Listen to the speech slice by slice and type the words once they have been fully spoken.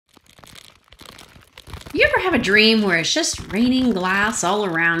You ever have a dream where it's just raining glass all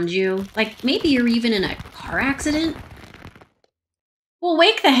around you? Like maybe you're even in a car accident? Well,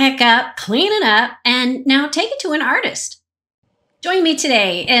 wake the heck up, clean it up, and now take it to an artist. Join me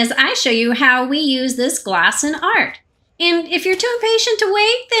today as I show you how we use this glass in art. And if you're too impatient to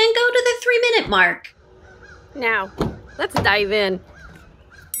wait, then go to the 3-minute mark. Now, let's dive in.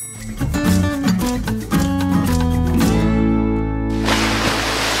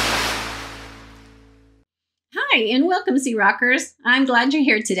 Hi, and welcome, Sea Rockers. I'm glad you're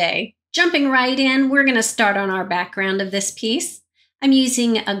here today. Jumping right in, we're going to start on our background of this piece. I'm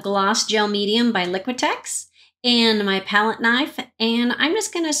using a gloss gel medium by Liquitex and my palette knife, and I'm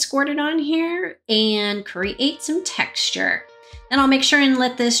just going to squirt it on here and create some texture. Then I'll make sure and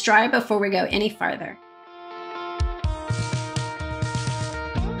let this dry before we go any farther.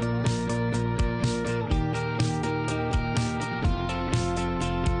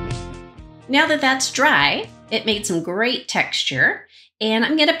 Now that that's dry, it made some great texture, and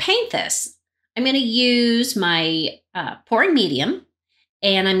I'm going to paint this. I'm going to use my pouring medium,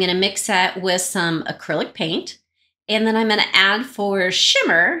 and I'm going to mix that with some acrylic paint, and then I'm going to add for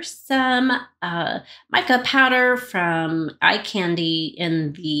shimmer some mica powder from Eye Candy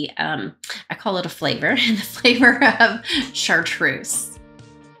in the, I call it a flavor, in the flavor of chartreuse.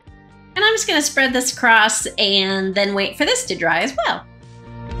 And I'm just going to spread this across and then wait for this to dry as well.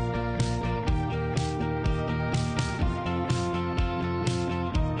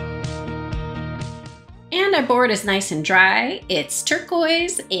 And our board is nice and dry. It's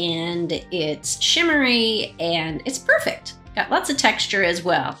turquoise and it's shimmery and it's perfect. Got lots of texture as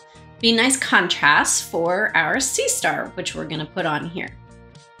well. Be a nice contrast for our seastar, which we're gonna put on here.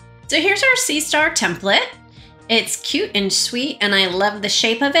 So here's our seastar template. It's cute and sweet and I love the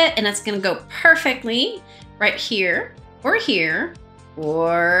shape of it, and it's gonna go perfectly right here or here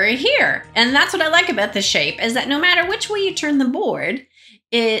or here. And that's what I like about the shape, is that no matter which way you turn the board,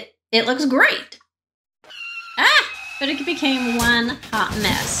 it looks great. But it became one hot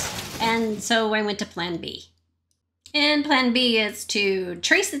mess. And so I went to plan B. And plan B is to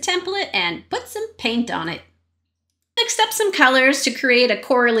trace the template and put some paint on it. Mixed up some colors to create a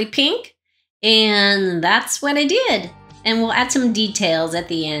corally pink. And that's what I did. And we'll add some details at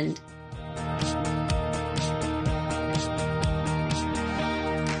the end.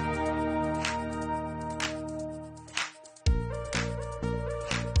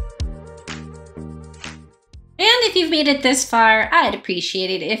 And if you've made it this far, I'd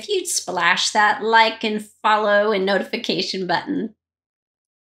appreciate it if you'd splash that like and follow and notification button.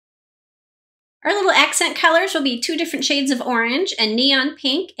 Our little accent colors will be 2 different shades of orange, a neon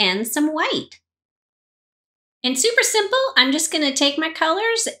pink, and some white. And super simple, I'm just going to take my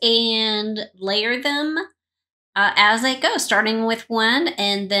colors and layer them as I go, starting with one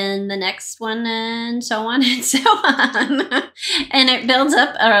and then the next one and so on and so on. And it builds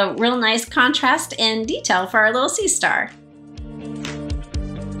up a real nice contrast and detail for our little sea star.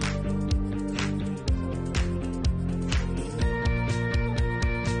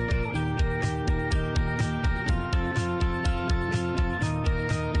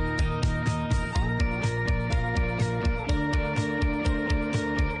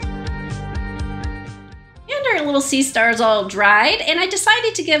 Our little sea star is all dried, and I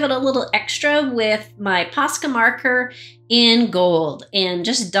decided to give it a little extra with my Posca marker in gold and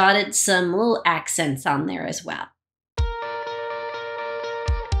just dotted some little accents on there as well.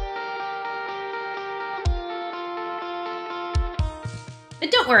 But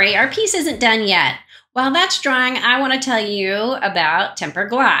don't worry, our piece isn't done yet. While that's drying, I want to tell you about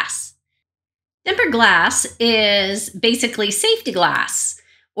tempered glass. Tempered glass is basically safety glass,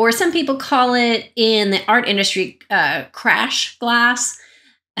 or some people call it in the art industry crash glass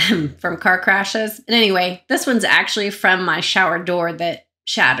from car crashes. And anyway, this one's actually from my shower door that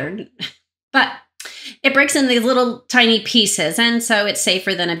shattered. But it breaks into these little tiny pieces, and so it's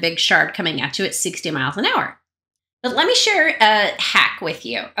safer than a big shard coming at you at 60 miles an hour. But let me share a hack with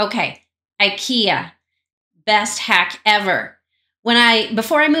you. Okay, IKEA, best hack ever.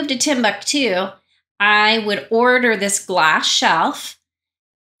 Before I moved to Timbuktu, I would order this glass shelf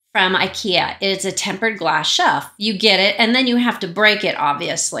from IKEA. It's a tempered glass shelf. You get it, and then you have to break it,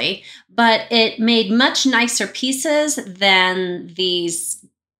 obviously. But it made much nicer pieces than these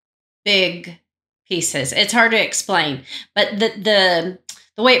big pieces. It's hard to explain, but the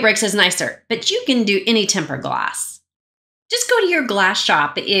way it breaks is nicer. But you can do any tempered glass. Just go to your glass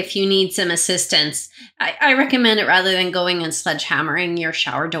shop if you need some assistance. I recommend it rather than going and sledgehammering your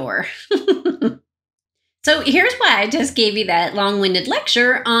shower door. So here's why I just gave you that long-winded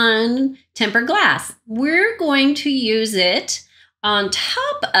lecture on tempered glass. We're going to use it on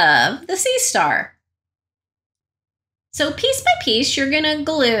top of the seastar. So piece by piece, you're gonna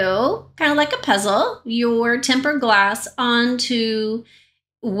glue, kind of like a puzzle, your tempered glass onto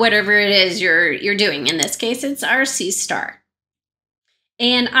whatever it is you're doing. In this case, it's our seastar.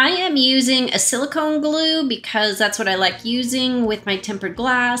 And I am using a silicone glue because that's what I like using with my tempered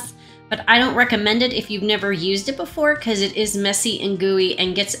glass, but I don't recommend it if you've never used it before because it is messy and gooey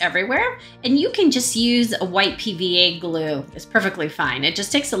and gets everywhere. And you can just use a white PVA glue. It's perfectly fine. It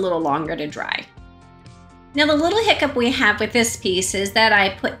just takes a little longer to dry. Now the little hiccup we have with this piece is that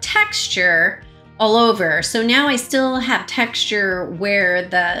I put texture all over. So now I still have texture where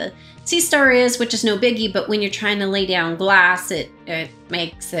the seastar is, which is no biggie, but when you're trying to lay down glass, it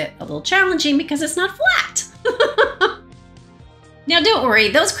makes it a little challenging because it's not flat. Now don't worry,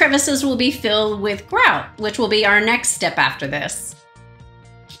 those crevices will be filled with grout, which will be our next step after this.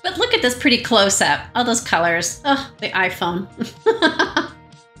 But look at this pretty close-up. All those colors. Oh, the iPhone.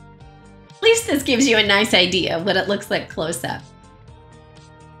 At least this gives you a nice idea of what it looks like close-up.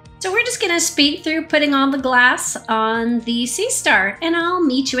 So we're just gonna speed through putting all the glass on the seastar, and I'll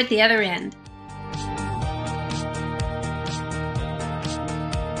meet you at the other end.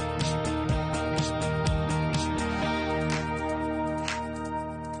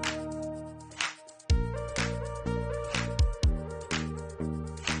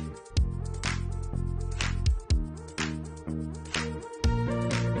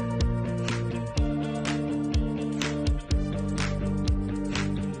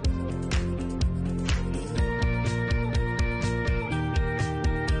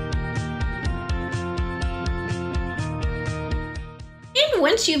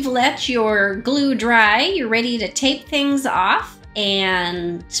 Once you've let your glue dry, you're ready to tape things off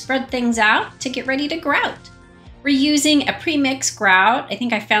and spread things out to get ready to grout. We're using a pre-mixed grout. I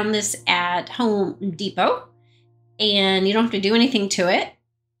think I found this at Home Depot, and you don't have to do anything to it.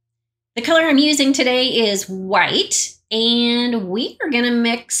 The color I'm using today is white, and we are going to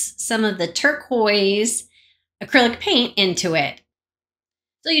mix some of the turquoise acrylic paint into it.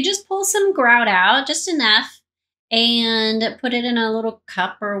 So you just pull some grout out, just enough, and put it in a little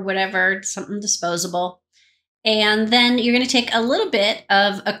cup or whatever, something disposable. And then you're going to take a little bit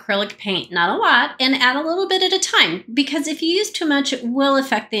of acrylic paint, not a lot, and add a little bit at a time, because if you use too much, it will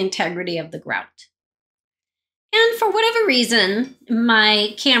affect the integrity of the grout. And for whatever reason,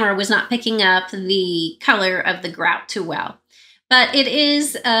 my camera was not picking up the color of the grout too well. But it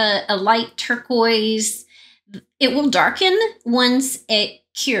is a light turquoise. It will darken once it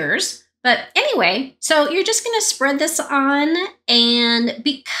cures. But anyway, so you're just going to spread this on, and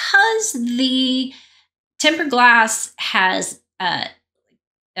because the tempered glass has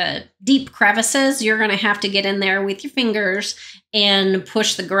deep crevices, you're going to have to get in there with your fingers and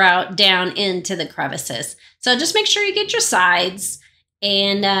push the grout down into the crevices. So just make sure you get your sides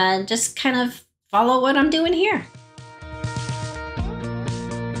and just kind of follow what I'm doing here.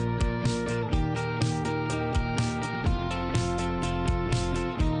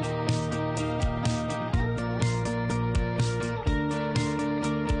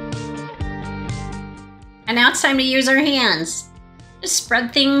 And now it's time to use our hands. Just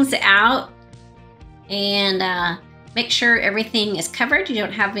spread things out and make sure everything is covered. You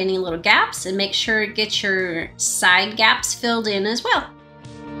don't have any little gaps, and make sure to get your side gaps filled in as well.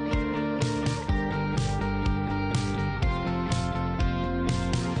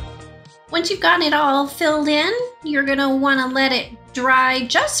 Once you've gotten it all filled in, you're gonna wanna let it dry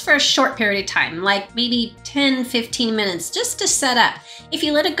just for a short period of time, like maybe 10-15 minutes, just to set up. If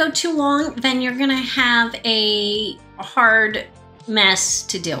you let it go too long, then you're gonna have a hard mess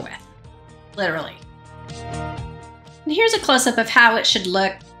to deal with, literally. And here's a close-up of how it should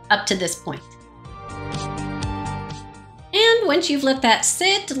look up to this point. And once you've let that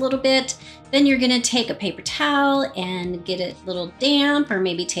sit a little bit, then you're gonna take a paper towel and get it a little damp, or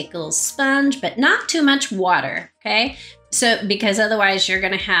maybe take a little sponge, but not too much water, okay? So, because otherwise you're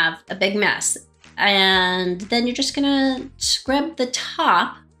gonna have a big mess. And then you're just gonna scrub the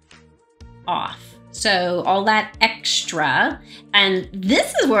top off. So all that extra, and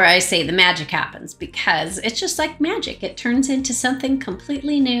this is where I say the magic happens, because it's just like magic. It turns into something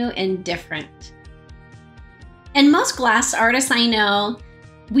completely new and different. And most glass artists I know,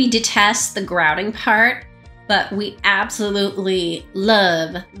 we detest the grouting part, but we absolutely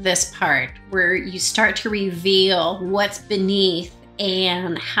love this part where you start to reveal what's beneath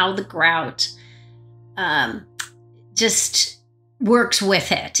and how the grout just works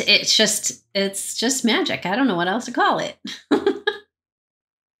with it. It's just magic. I don't know what else to call it.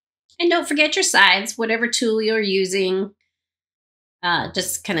 And don't forget your sides, whatever tool you're using.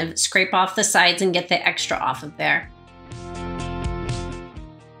 Just kind of scrape off the sides and get the extra off of there.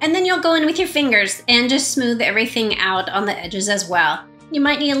 And then you'll go in with your fingers and just smooth everything out on the edges as well. You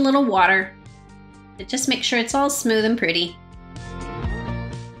might need a little water, but just make sure it's all smooth and pretty.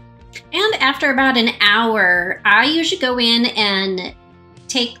 And after about an hour, I usually go in and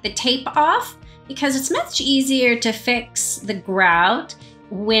take the tape off because it's much easier to fix the grout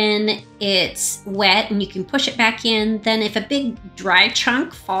when it's wet and you can push it back in. Then if a big dry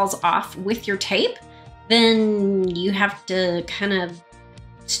chunk falls off with your tape, then you have to kind of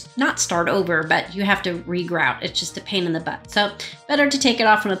not start over, but you have to regrout. It's just a pain in the butt. So better to take it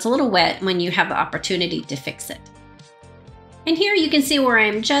off when it's a little wet when you have the opportunity to fix it. And here you can see where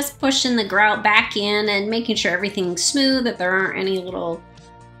I'm just pushing the grout back in and making sure everything's smooth, that there aren't any little,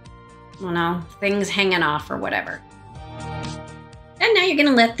 I don't know, things hanging off or whatever. And now you're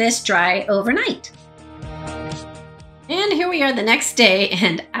gonna let this dry overnight. And here we are the next day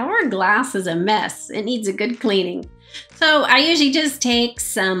and our glass is a mess. It needs a good cleaning. So I usually just take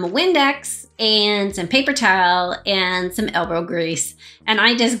some Windex and some paper towel and some elbow grease, and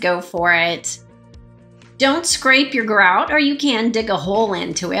I just go for it. Don't scrape your grout, or you can dig a hole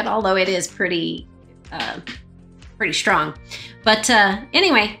into it, although it is pretty strong. But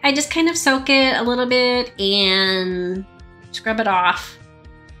anyway, I just kind of soak it a little bit and scrub it off.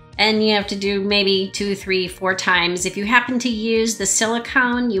 And you have to do maybe 2, 3, 4 times. If you happen to use the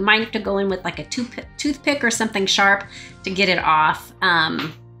silicone, you might have to go in with like a toothpick or something sharp to get it off.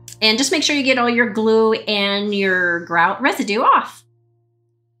 And just make sure you get all your glue and your grout residue off.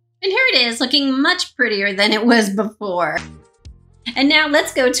 And here it is, looking much prettier than it was before. And now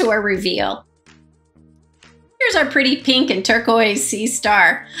let's go to our reveal. Here's our pretty pink and turquoise sea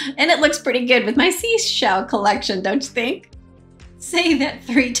star. And it looks pretty good with my seashell collection, don't you think? Say that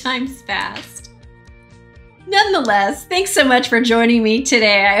 3 times fast. Nonetheless, thanks so much for joining me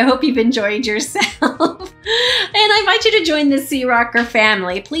today. I hope you've enjoyed yourself. And I invite you to join the Sea Rocker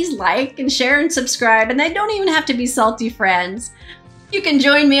family. Please like and share and subscribe, and they don't even have to be salty friends. You can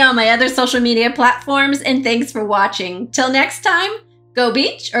join me on my other social media platforms, and thanks for watching. Till next time, go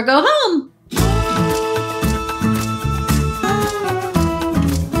beach or go home.